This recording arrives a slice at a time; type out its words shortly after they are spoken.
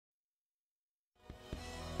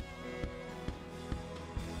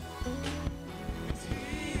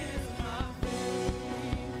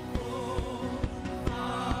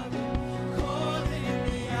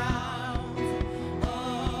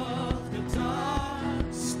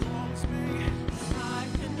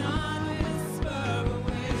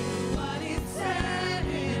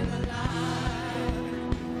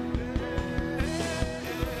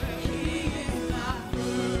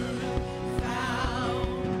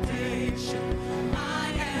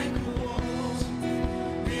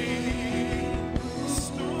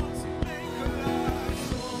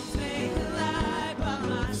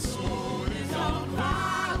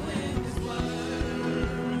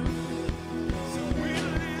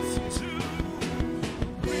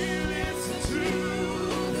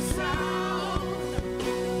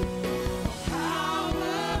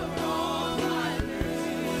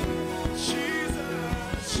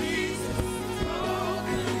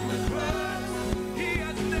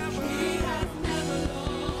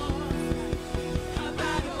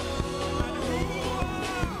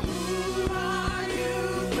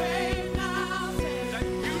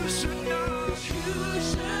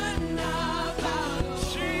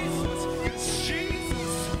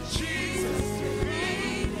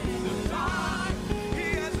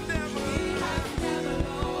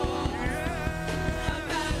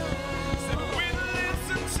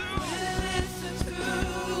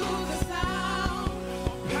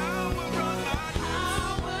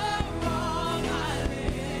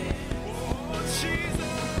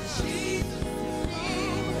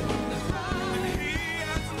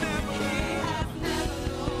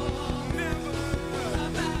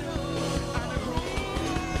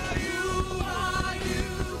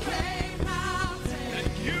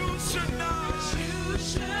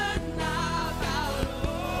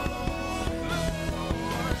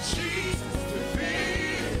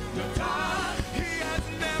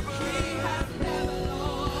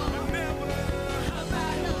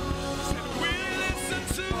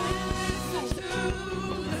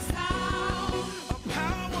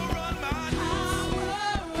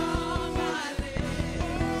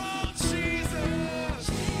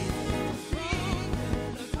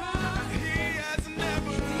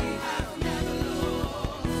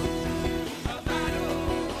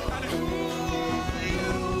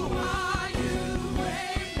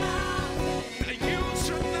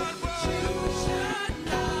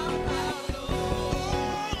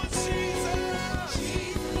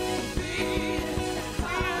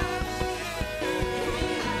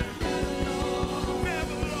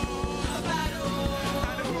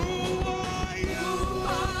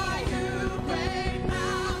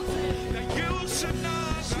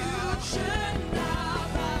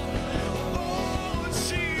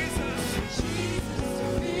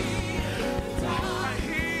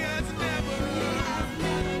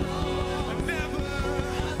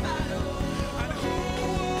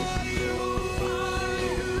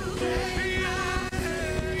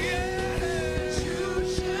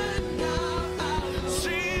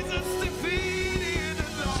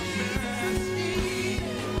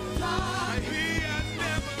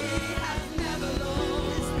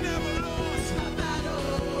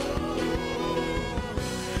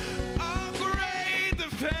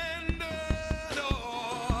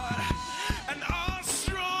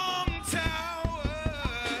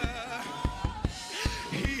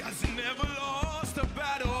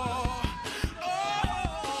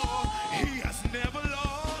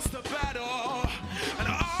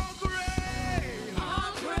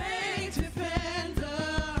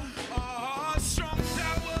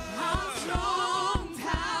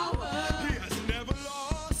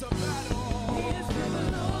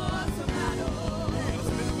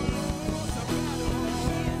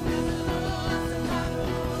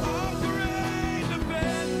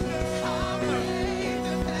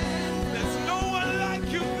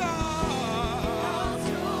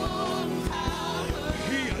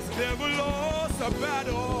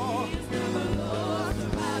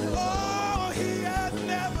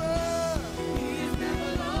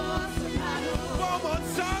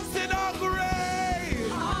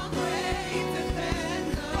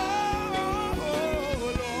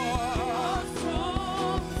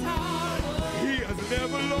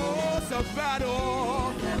lost a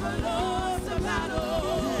battle. He has never lost a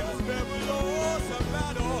battle. He has never lost a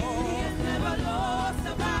battle. He has never lost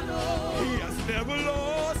a battle. He has never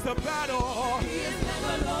lost a battle. He has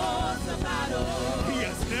never lost a battle. He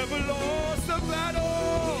has never lost a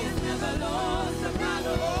battle. He has never lost a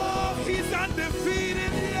battle. Oh, he's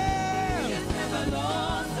undefeated, yeah. He has never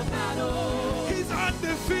lost a battle. He's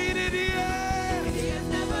undefeated, yeah. He has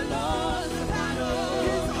never lost a battle.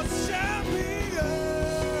 He's a champion.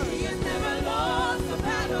 He has never lost a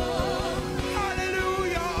battle.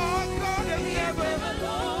 Hallelujah, our God has He has never. never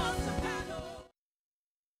lost a battle.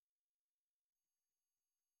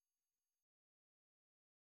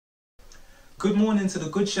 Good morning to the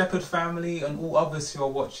Good Shepherd family and all others who are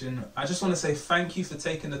watching. I just want to say thank you for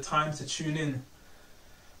taking the time to tune in.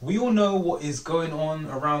 We all know what is going on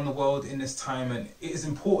around the world in this time, and it is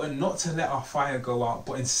important not to let our fire go out,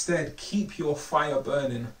 but instead keep your fire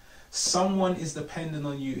burning. Someone is depending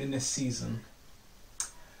on you in this season.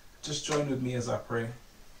 Just join with me as I pray.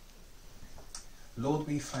 Lord,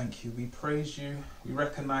 we thank you, we praise you, we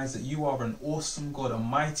recognize that you are an awesome God, a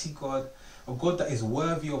mighty God, a God that is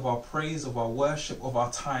worthy of our praise, of our worship, of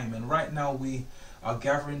our time. And right now we are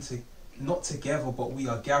gathering not together, but we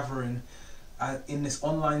are gathering in this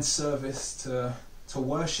online service to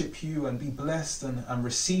worship you and be blessed and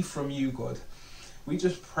receive from you, God. We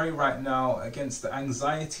just pray right now against the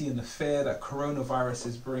anxiety and the fear that coronavirus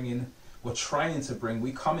is bringing, or trying to bring.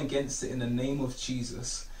 We come against it in the name of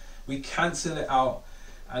Jesus. We cancel it out.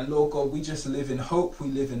 And Lord God, we just live in hope, we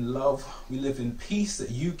live in love, we live in peace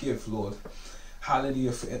that you give, Lord.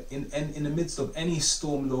 Hallelujah. In the midst of any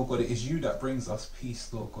storm, Lord God, it is you that brings us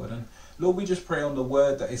peace, Lord God. And Lord, we just pray on the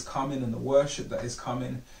word that is coming and the worship that is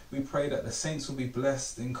coming. We pray that the saints will be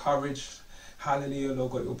blessed, encouraged. Hallelujah,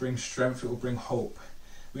 Lord God, it will bring strength, it will bring hope.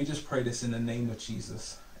 We just pray this in the name of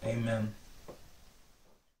Jesus. Amen.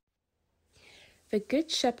 The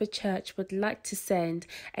Good Shepherd Church would like to send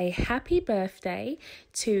a happy birthday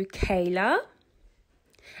to Kayla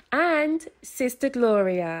and Sister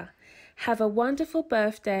Gloria. Have a wonderful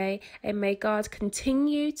birthday, and may God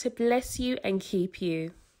continue to bless you and keep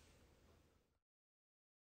you.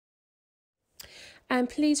 And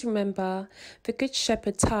please remember, the Good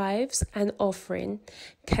Shepherd tithes and offering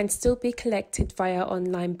can still be collected via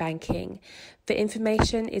online banking. The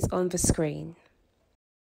information is on the screen.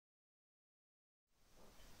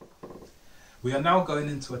 We are now going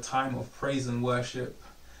into a time of praise and worship.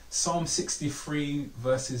 Psalm 63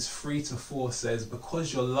 verses 3 to 4 says,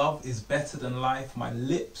 "Because your love is better than life, my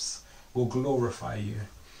lips will glorify you.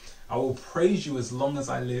 I will praise you as long as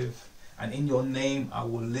I live, and in your name I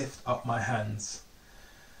will lift up my hands."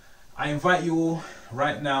 I invite you all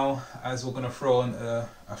right now, as we're going to throw on a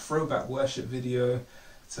throwback worship video,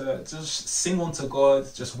 to just sing unto God,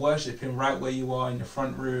 just worship him right where you are, in your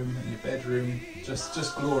front room, in your bedroom.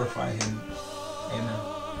 Just glorify him. Amen.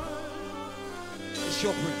 It's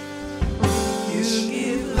your prayer. You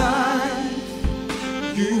give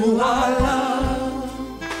life. You are love.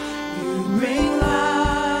 You bring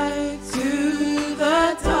light to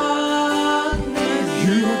the darkness.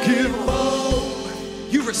 You give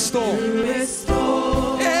hope. You restore. You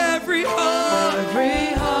restore every heart.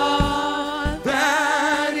 Every heart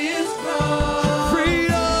that is broken. Free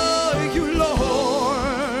are you,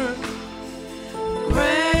 Lord.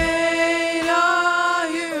 Great are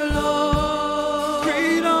you, Lord.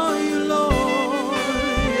 Great are you, Lord.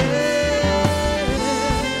 Yeah.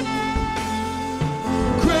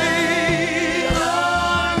 Great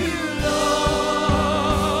are you,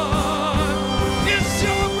 Lord. It's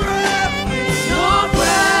your breath. It's your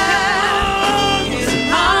breath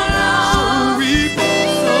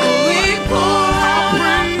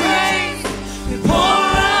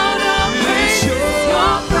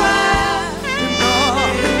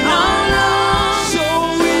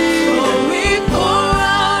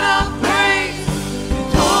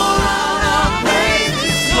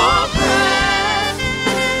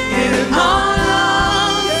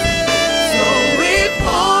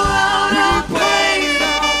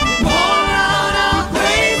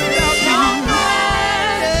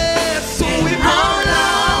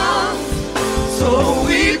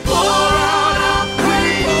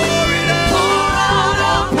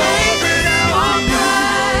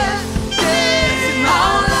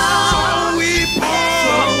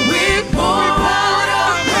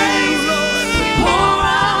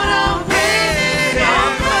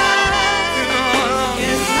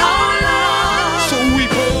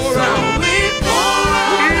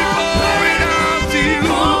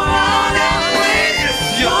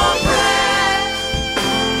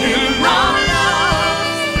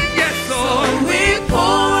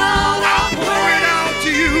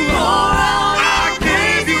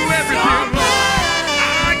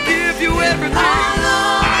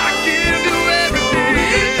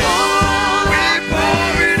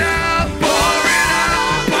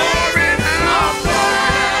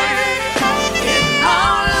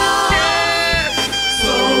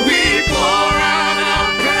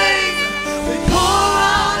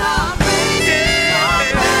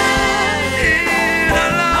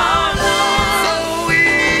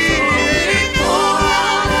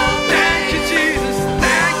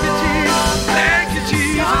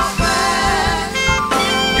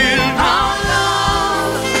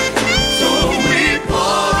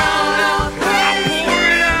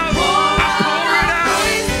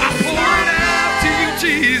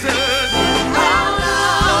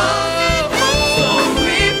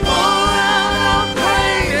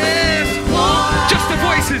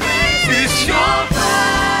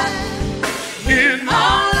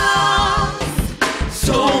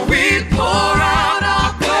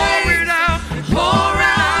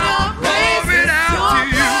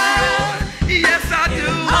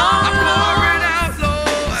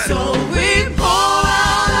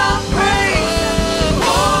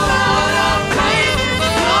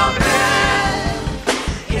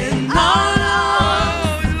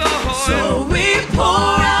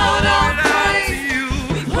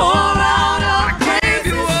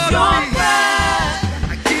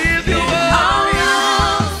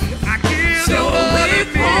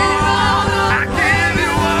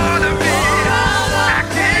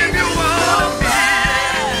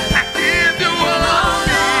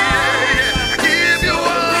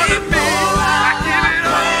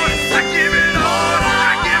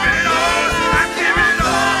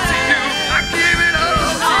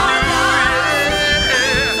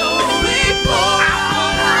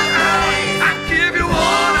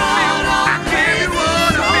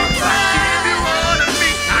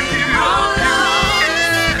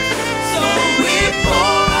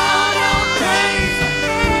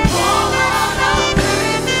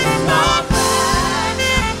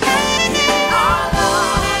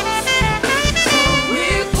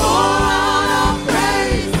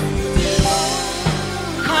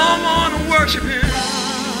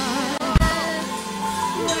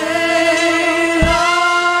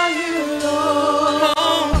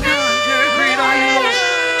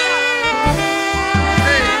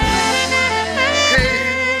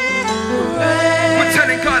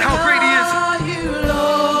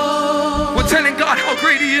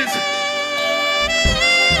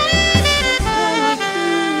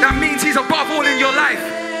means he's above all in your life.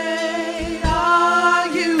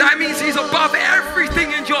 That means he's above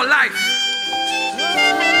everything in your life.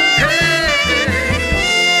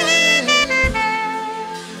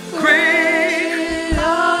 Great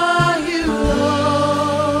are you,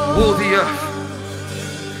 Lord. all the earth.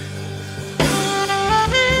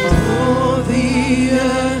 All the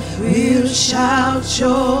earth will shout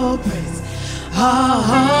your praise. Our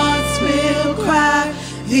hearts will cry.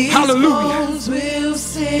 These Hallelujah. bones will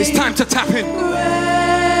sing. It's time to tap in.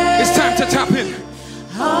 Great It's time to tap in.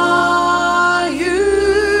 are you,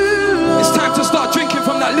 Lord. It's time to start drinking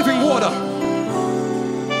from that living water.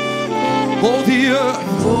 All the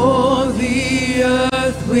earth. All the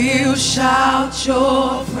earth will shout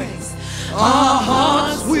your praise. Our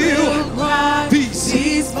hearts will cry.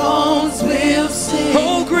 These bones will sing.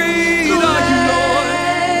 Oh, great are you, Lord.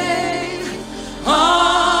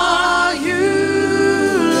 Are you,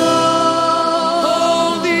 Lord?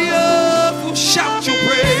 All the earth will shout your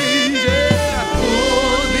praise. Yeah.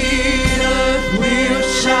 All the earth will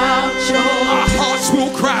shout your Our hearts will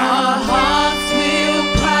cry. Our hearts will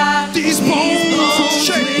cry. These bones will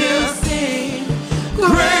shake. will Yeah. sing. Great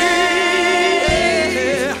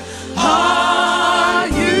Are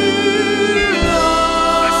you,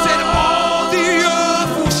 Lord? I said all the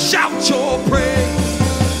earth will shout your praise.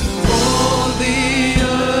 All the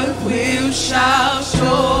earth will shout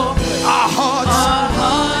your Our hearts Our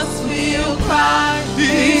hearts will cry.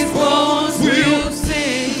 These bones will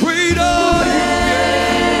sing. great are you.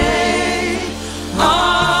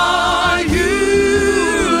 Are you,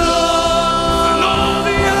 Lord? And all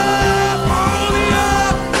the earth, all the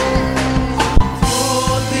earth.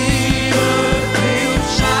 All the earth will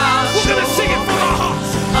shout. We're gonna sing it from our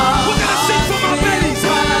hearts. We're gonna sing from our bellies.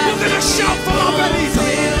 We're gonna shout from our bellies.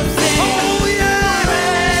 Oh yeah.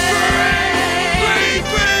 Great,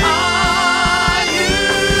 great. Are you,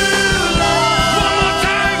 Lord? One more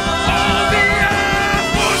time. All the earth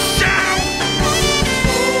will shout.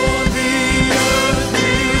 All the earth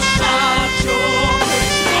will shout your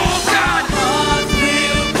praise. Oh God. Hearts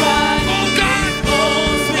will cry. Oh God.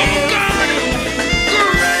 Bones Oh will God. sing.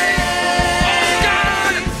 Great. Oh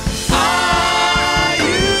God. Are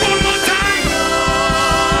you, One more time.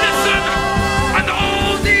 Listen. And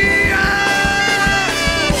all the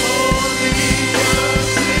earth. all the earth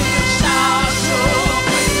will shout your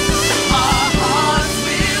praise. Our hearts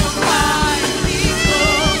will cry. These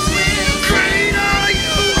bones will Great are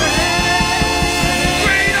you.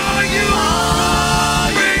 Great are you.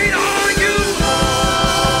 Great are you.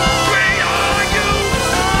 Great are you.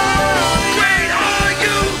 Great are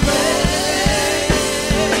you.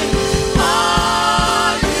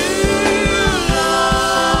 Are you,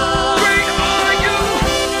 Lord? Great are you.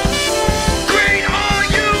 Great are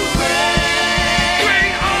you.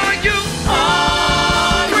 Great are you.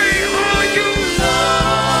 Great are you.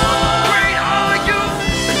 Great are you.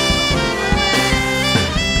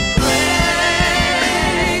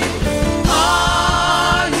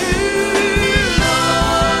 Are you,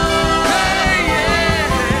 Lord? Hey,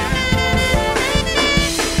 yeah.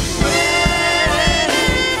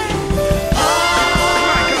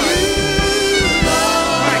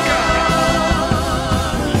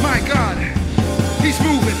 My God. He's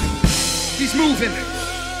moving. He's moving.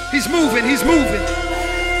 He's moving. He's moving.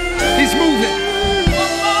 He's moving.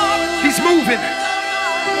 He's moving.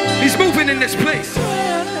 He's moving in this place.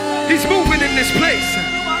 He's moving in this place.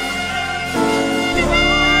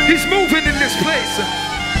 He's moving in this place.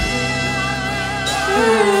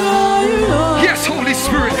 Yes, Holy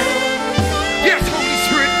Spirit. Yes, Holy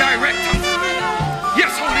Spirit, direct us.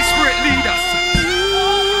 Yes, Holy Spirit, lead us.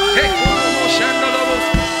 Hey,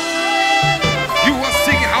 you are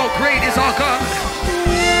singing how great is our God.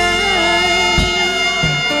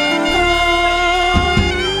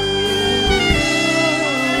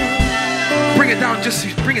 Bring it down,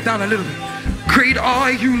 just bring it down a little bit. Great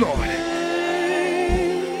are you, Lord.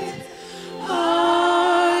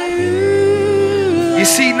 You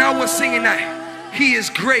see, now we're singing that He is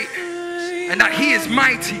great and that He is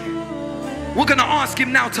mighty. We're gonna ask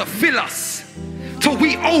Him now to fill us till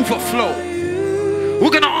we overflow. We're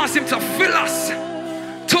gonna ask Him to fill us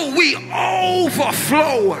till we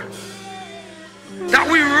overflow, that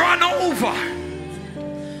we run over.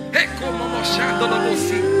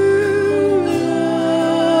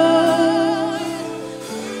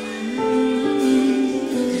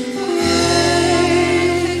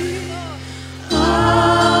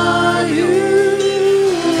 Are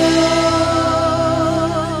you,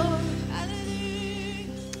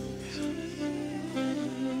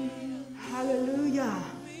 Hallelujah.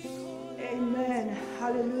 Amen.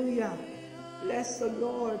 Hallelujah. Bless the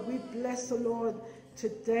Lord. We bless the Lord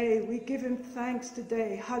today. We give him thanks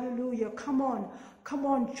today. Hallelujah. Come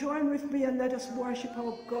on, join with me and let us worship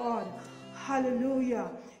our God. Hallelujah.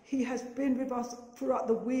 He has been with us throughout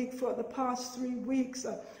the week, for the past 3 weeks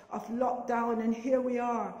of lockdown, and here we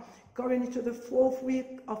are going into the 4th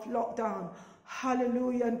week of lockdown.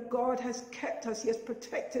 Hallelujah. And God has kept us. He has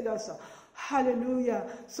protected us. Hallelujah.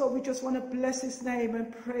 So we just want to bless his name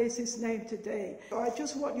and praise his name today. So I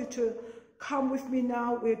just want you to come with me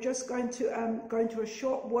now. We're just going to go into a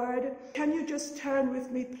short word. Can you just turn with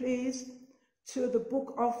me, please, to the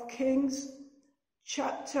book of Kings,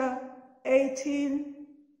 chapter 18.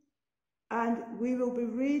 And we will be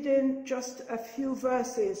reading just a few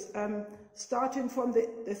verses, starting from the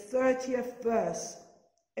 30th verse.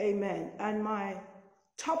 Amen. And my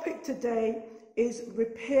topic today is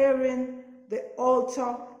repairing the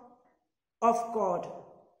altar of God.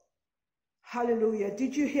 Hallelujah.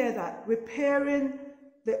 Did you hear that? Repairing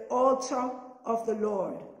the altar of the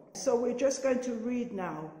Lord. So we're just going to read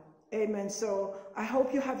now. Amen. So I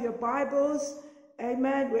hope you have your Bibles.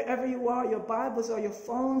 Amen. Wherever you are, your Bibles or your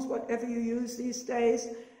phones, whatever you use these days,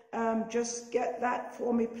 just get that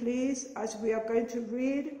for me, please, as we are going to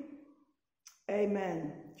read.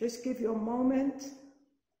 Amen. Just give you a moment.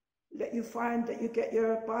 Let you find that you get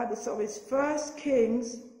your Bible. So it's 1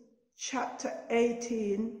 Kings chapter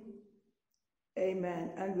 18.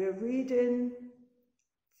 Amen. And we're reading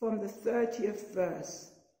from the 30th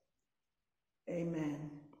verse. Amen.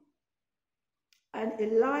 And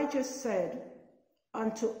Elijah said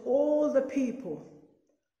unto all the people,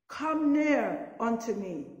 come near unto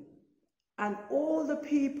me. And all the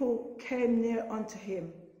people came near unto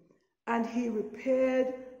him, and he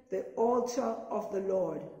repaired the altar of the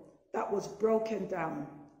Lord that was broken down.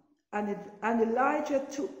 And Elijah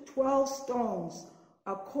took 12 stones,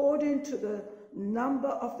 according to the number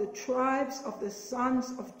of the tribes of the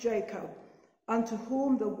sons of Jacob, unto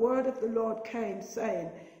whom the word of the Lord came, saying,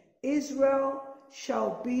 Israel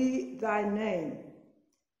shall be thy name.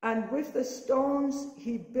 And with the stones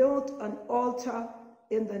he built an altar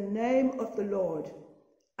in the name of the Lord.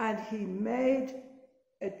 And he made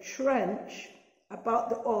a trench about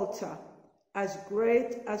the altar, as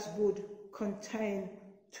great as would contain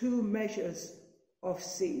 2 measures of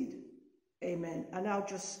seed. Amen. And I'll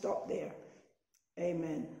just stop there.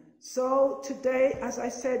 Amen. So today, as I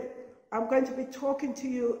said, I'm going to be talking to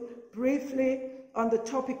you briefly on the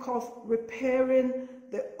topic of repairing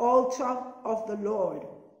the altar of the Lord.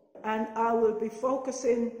 And I will be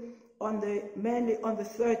focusing on mainly on the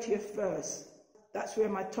 30th verse. That's where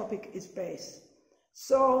my topic is based.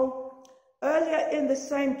 So earlier in the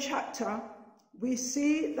same chapter, we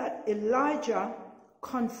see that Elijah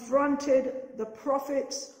confronted the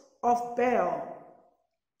prophets of Baal,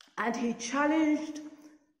 and he challenged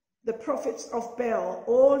the prophets of Baal,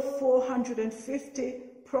 all 450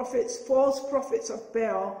 prophets, false prophets of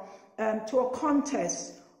Baal, to a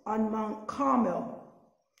contest on Mount Carmel.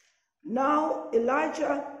 Now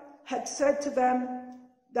Elijah had said to them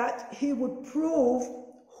that he would prove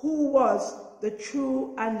who was the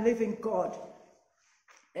true and living God.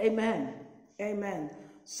 Amen. Amen.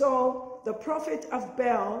 So the prophet of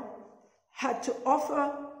Baal had to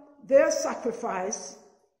offer their sacrifice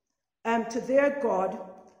to their God,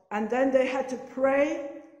 and then they had to pray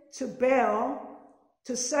to Baal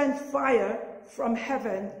to send fire from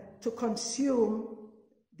heaven to consume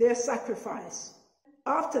their sacrifice.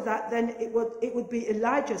 After that, then it would be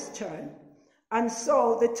Elijah's turn. And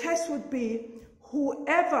so the test would be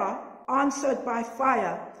whoever answered by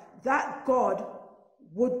fire, that God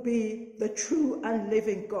would be the true and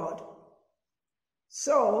living God.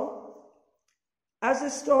 So, as the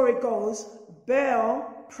story goes,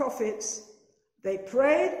 Baal prophets, they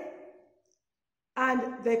prayed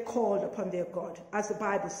and they called upon their God, as the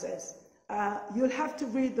Bible says. You'll have to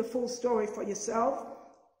read the full story for yourself,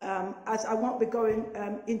 as I won't be going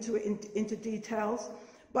into details.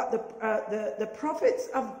 But the prophets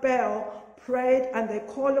of Baal prayed and they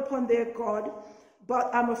called upon their God, but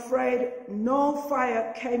I'm afraid no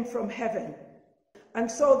fire came from heaven. And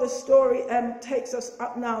so the story takes us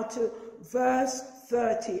up now to verse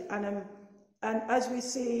 30. And as we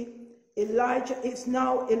see, it's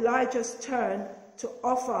now Elijah's turn to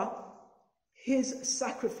offer his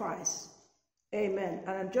sacrifice. Amen.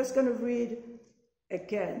 And I'm just going to read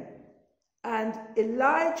again. And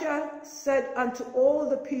Elijah said unto all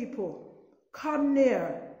the people, come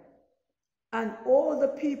near. And all the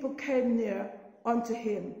people came near unto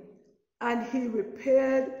him, and he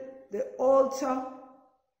repaired the altar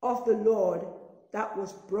of the Lord that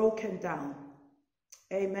was broken down.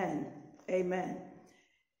 Amen. Amen.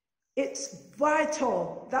 It's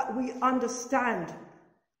vital that we understand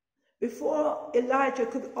before Elijah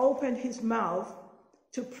could open his mouth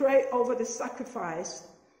to pray over the sacrifice,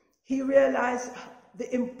 he realized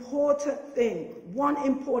the important thing, one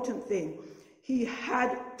important thing. He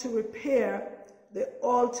had to repair the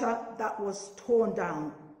altar that was torn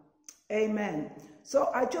down. Amen. So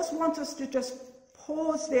I just want us to just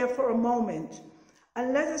pause there for a moment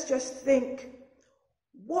and let us just think,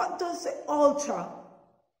 what does the altar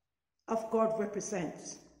of God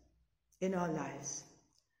represent in our lives?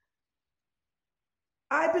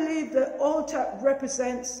 I believe the altar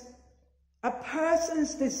represents a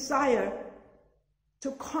person's desire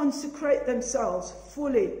to consecrate themselves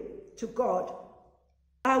fully to God.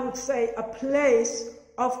 I would say a place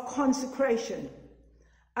of consecration.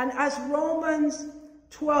 And as Romans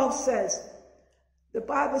 12 says, the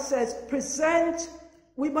Bible says,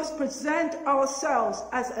 we must present ourselves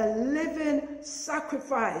as a living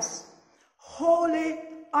sacrifice, holy,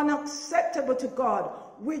 unacceptable to God,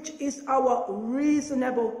 which is our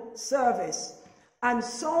reasonable service. And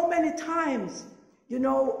so many times, you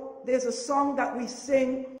know, there's a song that we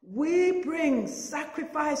sing, we bring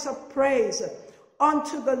sacrifice of praise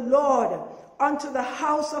unto the Lord, unto the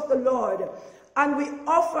house of the Lord, and we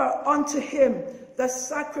offer unto him the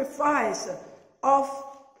sacrifice of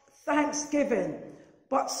thanksgiving.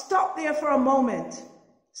 But stop there for a moment.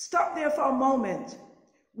 Stop there for a moment.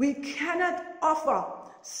 We cannot offer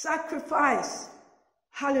sacrifice,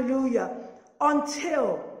 hallelujah,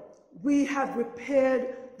 until we have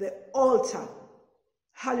repaired the altar.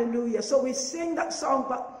 Hallelujah. So we sing that song,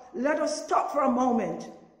 but let us stop for a moment.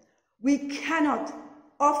 We cannot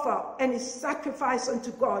offer any sacrifice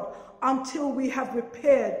unto God until we have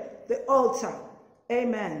repaired the altar.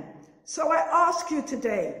 Amen. So I ask you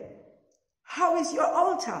today, how is your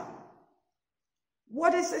altar?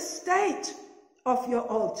 What is the state of your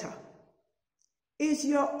altar? Is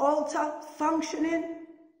your altar functioning,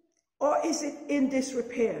 or is it in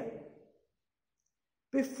disrepair?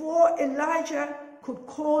 Before Elijah could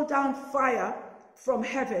call down fire from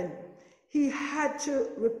heaven, he had to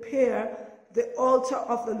repair the altar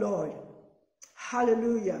of the Lord.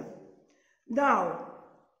 Hallelujah. Now,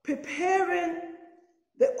 preparing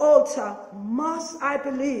the altar must, I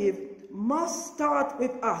believe, must start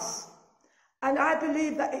with us. And I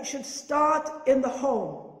believe that it should start in the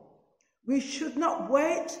home. We should not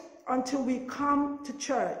wait until we come to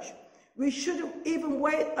church. We shouldn't even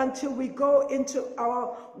wait until we go into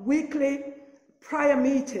our weekly prayer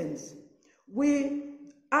meetings. We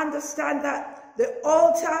understand that the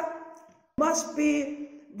altar must be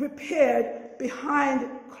repaired behind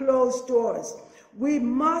closed doors. We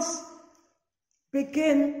must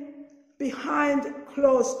begin behind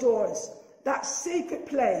closed doors, that secret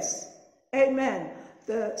place. Amen.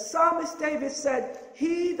 The psalmist David said,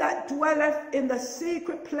 he that dwelleth in the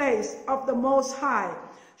secret place of the Most High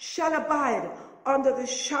shall abide under the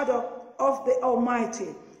shadow of the Almighty.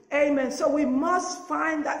 Amen. So we must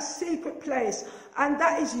find that secret place, and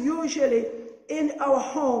that is usually in our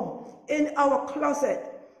home, in our closet.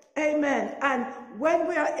 Amen. And when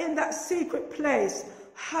we are in that secret place,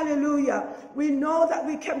 hallelujah, we know that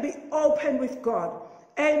we can be open with God.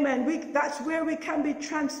 Amen. That's where we can be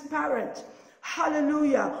transparent.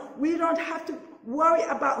 Hallelujah. We don't have to worry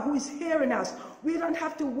about who is hearing us. We don't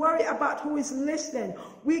have to worry about who is listening.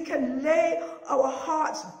 We can lay our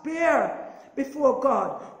hearts bare before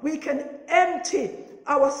God. We can empty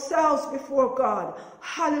ourselves before God.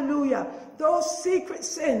 Hallelujah. Those secret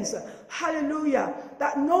sins, hallelujah,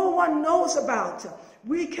 that no one knows about,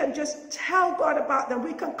 we can just tell God about them.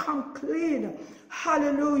 We can come clean.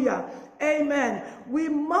 Hallelujah. Amen. We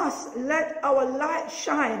must let our light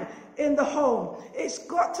shine in the home. It's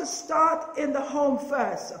got to start in the home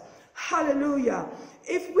first. Hallelujah.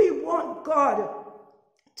 If we want God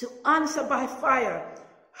to answer by fire,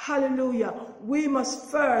 hallelujah, we must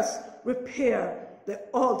first repair the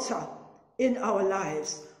altar in our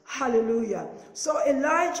lives. Hallelujah. So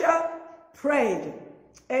Elijah prayed.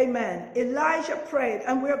 Amen. Elijah prayed,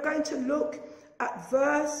 and we're going to look at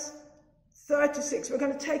verse 36. We're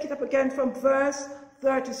going to take it up again from verse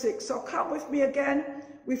 36. So come with me again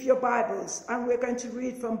with your Bibles, and we're going to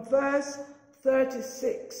read from verse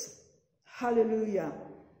 36. Hallelujah.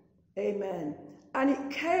 Amen. And it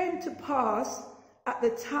came to pass at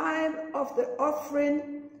the time of the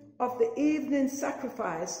offering of the evening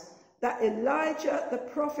sacrifice that Elijah the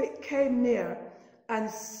prophet came near and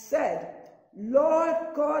said, Lord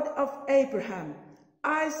God of Abraham,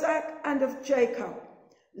 Isaac, and of Jacob,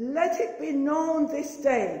 let it be known this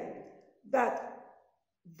day that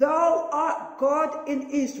thou art God in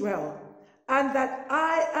Israel, and that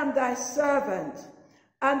I am thy servant,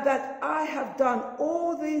 and that I have done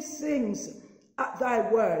all these things at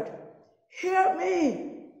thy word. Hear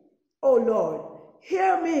me, O Lord,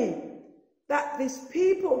 hear me, that this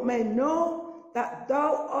people may know that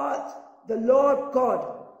thou art the Lord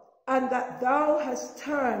God, and that thou hast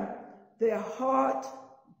turned their heart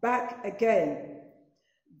back again.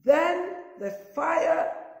 Then the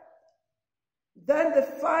fire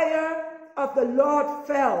of the Lord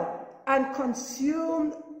fell and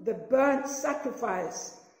consumed the burnt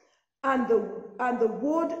sacrifice, and the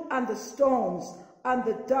wood and the stones and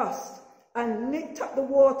the dust, and licked up the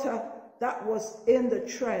water that was in the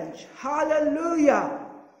trench. Hallelujah.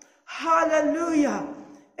 Hallelujah.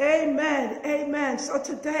 Amen. Amen. So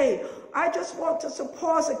today, I just want us to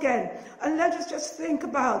pause again and let us just think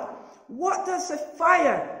about, what does the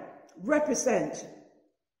fire represent?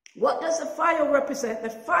 What does the fire represent? The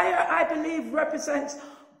fire, I believe, represents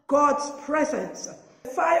God's presence. The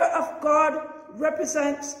fire of God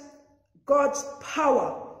represents God's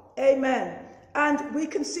power. Amen. And we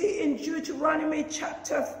can see in Deuteronomy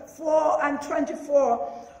chapter 4 and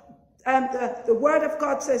 24, the word of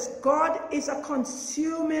God says, God is a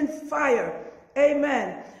consuming fire.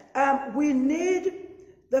 Amen. We need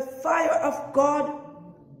the fire of God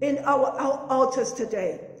in our altars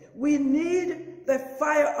today. We need the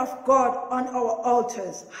fire of God on our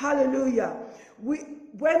altars. Hallelujah.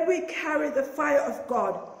 When we carry the fire of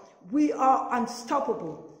God, we are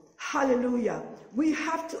unstoppable. Hallelujah. We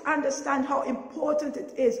have to understand how important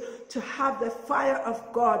it is to have the fire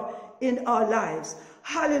of God in our lives.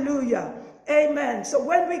 Hallelujah. Amen. So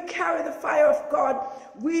when we carry the fire of God,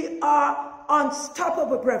 we are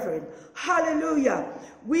unstoppable, brethren. Hallelujah.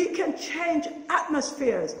 We can change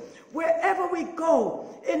atmospheres. Wherever we go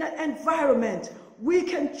in an environment, we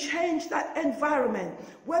can change that environment,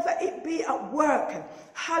 whether it be at work,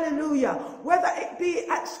 hallelujah, whether it be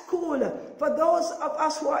at school, for those of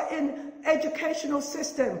us who are in educational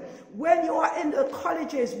system, when you are in the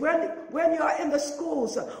colleges, when you are in the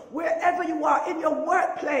schools, wherever you are in your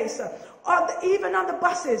workplace, even on the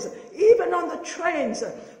buses, even on the trains,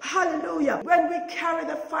 hallelujah. When we carry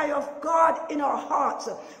the fire of God in our hearts,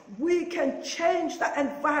 we can change the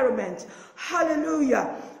environment.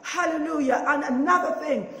 Hallelujah. Hallelujah. And another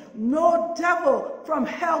thing, no devil from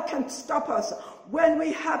hell can stop us when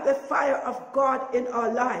we have the fire of God in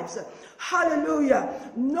our lives.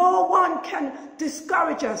 Hallelujah. No one can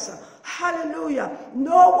discourage us. Hallelujah.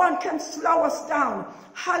 No one can slow us down.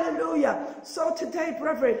 Hallelujah. So today,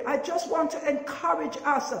 brethren, I just want to encourage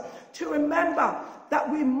us to remember that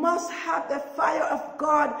we must have the fire of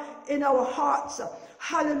God in our hearts.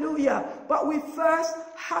 Hallelujah. But we first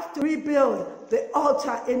have to rebuild the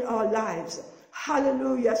altar in our lives.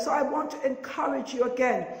 Hallelujah. So I want to encourage you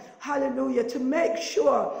again, hallelujah, to make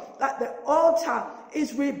sure that the altar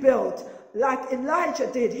is rebuilt. Like Elijah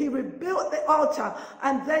did, he rebuilt the altar,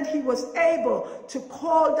 and then he was able to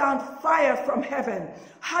call down fire from heaven.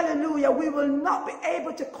 Hallelujah. We will not be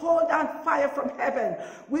able to call down fire from heaven.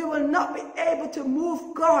 We will not be able to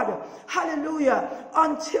move God, hallelujah,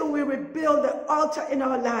 until we rebuild the altar in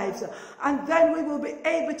our lives. And then we will be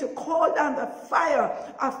able to call down the fire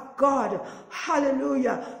of God.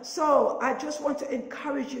 Hallelujah. So I just want to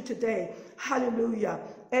encourage you today. Hallelujah.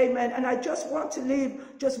 Amen. And I just want to leave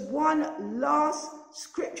just one last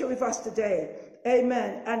scripture with us today.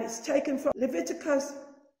 Amen. And it's taken from Leviticus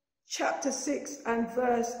chapter 6 and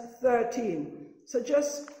verse 13. So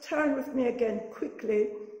just turn with me again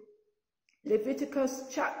quickly. Leviticus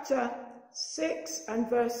chapter 6 and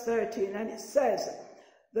verse 13. And it says,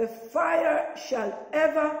 "The fire shall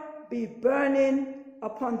ever be burning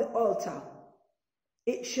upon the altar.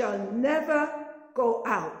 It shall never go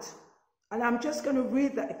out." And I'm just going to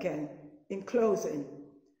read that again in closing.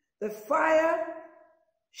 "The fire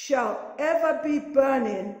shall ever be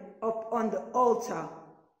burning upon the altar.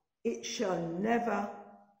 It shall never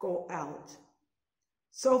go out."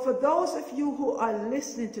 So for those of you who are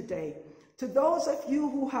listening today, to those of you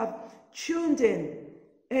who have tuned in,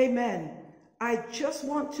 amen, I just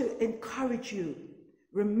want to encourage you.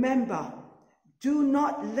 Remember, do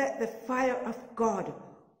not let the fire of God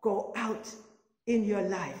go out in your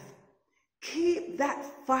life. Keep that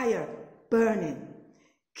fire burning.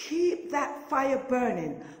 Keep that fire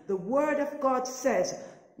burning. The word of God says,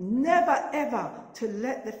 never ever to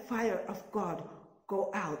let the fire of God go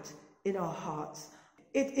out in our hearts.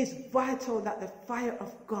 It is vital that the fire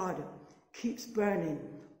of God keeps burning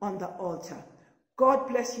on the altar. God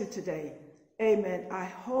bless you today. Amen. I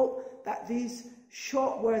hope that these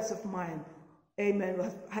short words of mine, amen,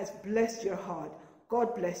 has blessed your heart.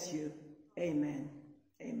 God bless you. Amen.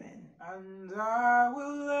 Amen. And I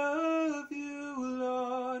will love you,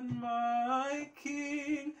 Lord, my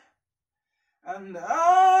King. And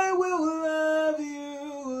I will love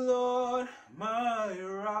you, Lord, my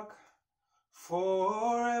rock.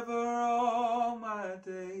 Forever all my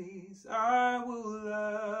days I will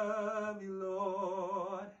love you,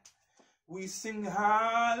 Lord. We sing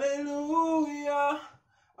hallelujah,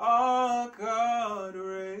 our God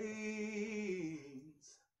reigns.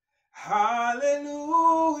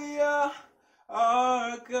 Hallelujah,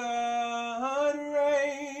 our God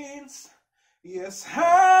reigns. Yes,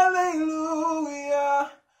 hallelujah,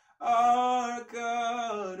 our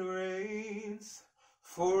God reigns.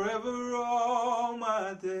 Forever all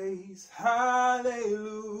my days, hallelujah.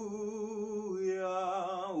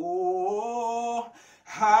 Oh,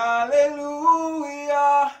 hallelujah,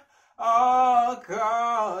 our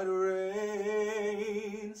God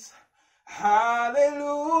reigns.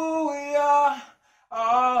 Hallelujah,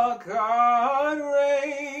 our God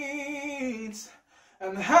reigns.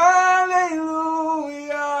 And hallelujah,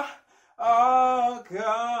 our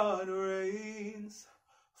God reigns.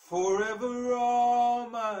 Forever all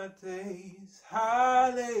my days,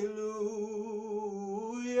 hallelujah.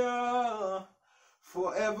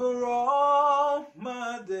 Forever all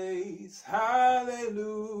my days, hallelujah.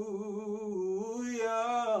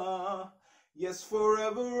 Yes,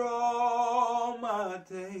 forever all my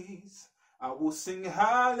days, I will sing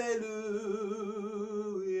hallelujah.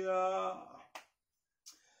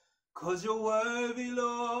 'Cause you're worthy,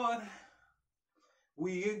 Lord.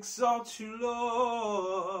 We exalt you,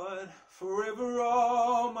 Lord, forever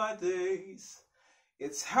all my days.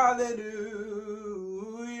 It's hallelujah.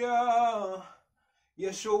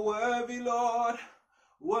 Yes, you're worthy, Lord,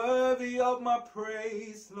 worthy of my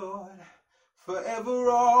praise, Lord, forever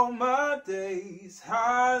all my days.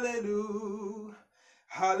 Hallelujah,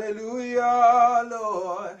 hallelujah,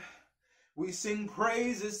 Lord. We sing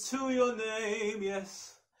praises to your name,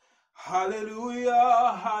 yes.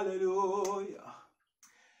 Hallelujah, hallelujah.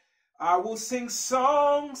 I will sing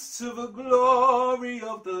songs to the glory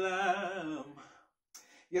of the Lamb.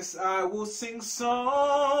 Yes, I will sing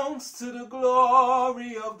songs to the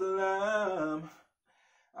glory of the Lamb.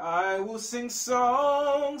 I will sing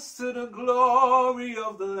songs to the glory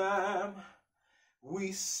of the Lamb.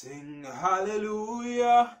 We sing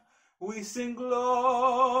hallelujah. We sing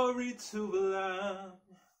glory to the Lamb.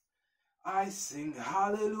 I sing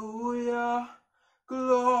hallelujah.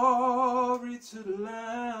 Glory to the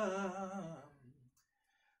Lamb.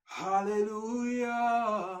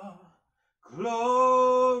 Hallelujah.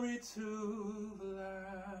 Glory to the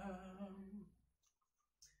Lamb.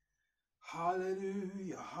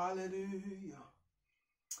 Hallelujah. Hallelujah.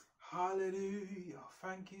 Hallelujah.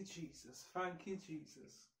 Thank you, Jesus. Thank you,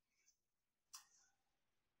 Jesus.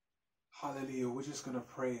 Hallelujah. We're just going to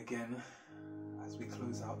pray again as we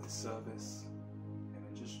close out this service.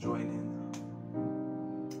 And just join in.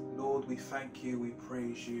 Lord, we thank you, we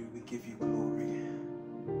praise you, we give you glory.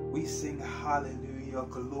 We sing hallelujah,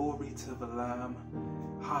 glory to the Lamb.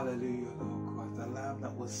 Hallelujah, Lord God, the Lamb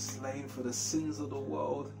that was slain for the sins of the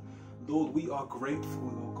world. Lord, we are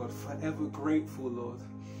grateful, Lord God, forever grateful, Lord.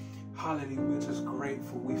 Hallelujah, we're just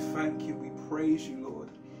grateful. We thank you, we praise you, Lord.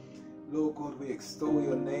 Lord God, we extol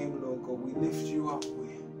your name, Lord God. We lift you up.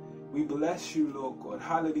 We bless you, Lord God.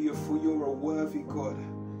 Hallelujah, for you're a worthy God.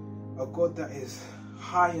 A God that is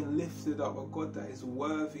high and lifted up. A God that is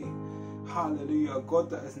worthy. Hallelujah. A God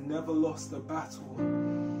that has never lost a battle.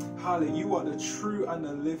 Hallelujah. You are the true and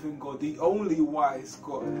the living God. The only wise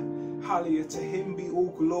God. Hallelujah. To him be all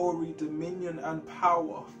glory, dominion and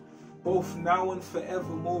power. Both now and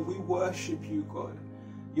forevermore. We worship you, God.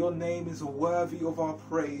 Your name is worthy of our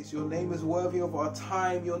praise. Your name is worthy of our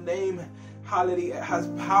time. Your name, hallelujah, it has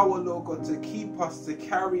power, Lord God, to keep us, to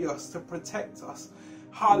carry us, to protect us.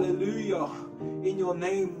 Hallelujah. In your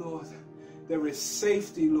name, Lord, there is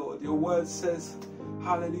safety, Lord. Your word says,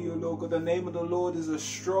 hallelujah, Lord God, the name of the Lord is a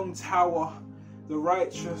strong tower. The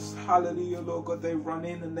righteous, hallelujah, Lord God, they run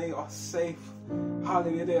in and they are safe.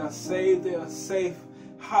 Hallelujah, they are saved, they are safe.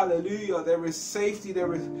 Hallelujah, there is safety,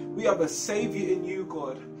 we have a Savior in you,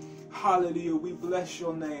 God. Hallelujah, we bless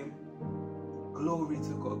your name. Glory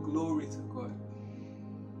to God, glory to God.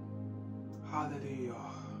 Hallelujah.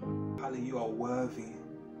 Hallelujah, you are worthy.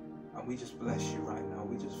 And we just bless you right now.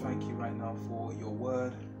 We just thank you right now for your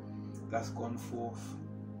word that's gone forth.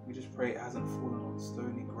 We just pray it hasn't fallen on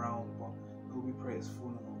stony ground, but Lord, we pray it's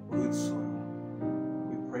fallen on good soil.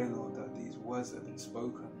 We pray, Lord, that these words that have been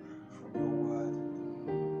spoken from your word,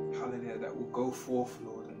 hallelujah, that will go forth,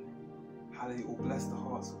 Lord, and hallelujah, will bless the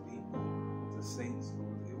hearts of people, the saints,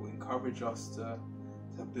 Lord. It will encourage us to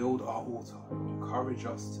build our altar. It will encourage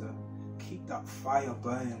us to keep that fire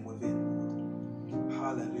burning within, Lord.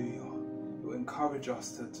 Hallelujah. It will encourage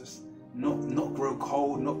us to just not grow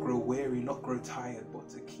cold, not grow weary, not grow tired, but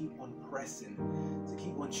to keep on pressing, to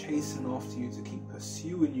keep on chasing after you, to keep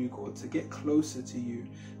pursuing you, God, to get closer to you,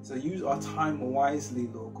 to use our time wisely,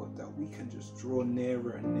 Lord God, that we can just draw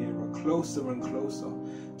nearer and nearer, closer and closer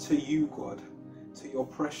to you, God, to your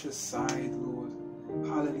precious side, Lord.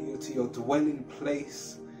 Hallelujah, to your dwelling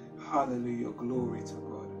place. Hallelujah, glory to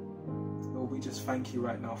God. Lord, we just thank you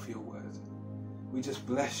right now for your word. We just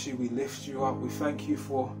bless you, we lift you up. We thank you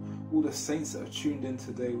for all the saints that have tuned in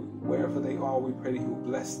today. Wherever they are, we pray that you will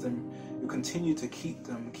bless them. You continue to keep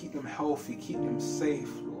them healthy, keep them safe,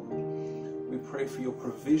 Lord. We pray for your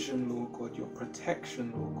provision, Lord God, your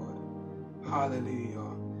protection, Lord God.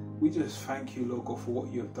 Hallelujah. We just thank you, Lord God, for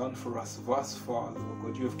what you have done for us thus far, Lord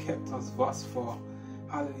God. You have kept us thus far.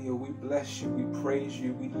 Hallelujah. We bless you, we praise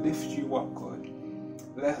you, we lift you up, God.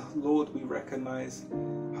 Lord, we recognize,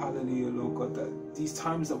 hallelujah, Lord God, that these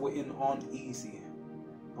times that we're in aren't easy.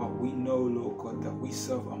 But we know, Lord God, that we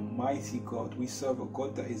serve a mighty God. We serve a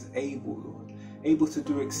God that is able, Lord, able to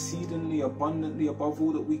do exceedingly abundantly above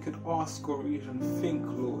all that we could ask or even think,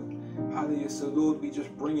 Lord. Hallelujah. So, Lord, we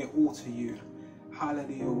just bring it all to you.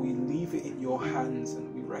 Hallelujah. We leave it in your hands,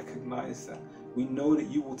 and we recognize that we know that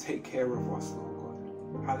you will take care of us, Lord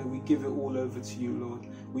God. Hallelujah. We give it all over to you, Lord.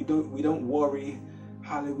 We don't worry.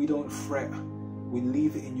 Hallelujah. We don't fret. We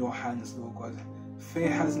leave it in your hands, Lord God. Fear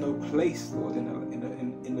has no place, Lord,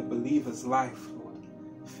 in the believer's life, Lord.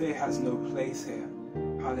 Fear has no place here.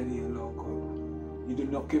 Hallelujah, Lord God. You do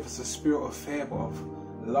not give us a spirit of fear, but of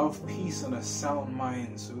love, peace, and a sound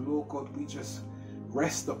mind. So, Lord God, we just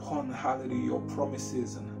rest upon, hallelujah, your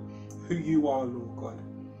promises and who you are, Lord God.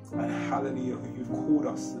 And hallelujah, who you've called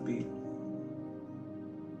us to be.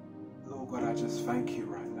 Lord God, I just thank you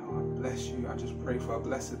right now. I bless you. I just pray for a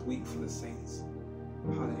blessed week for the saints.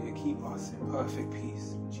 Hallelujah. Keep us in perfect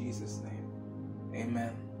peace. In Jesus' name.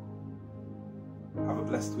 Amen. Have a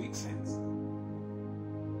blessed week, saints.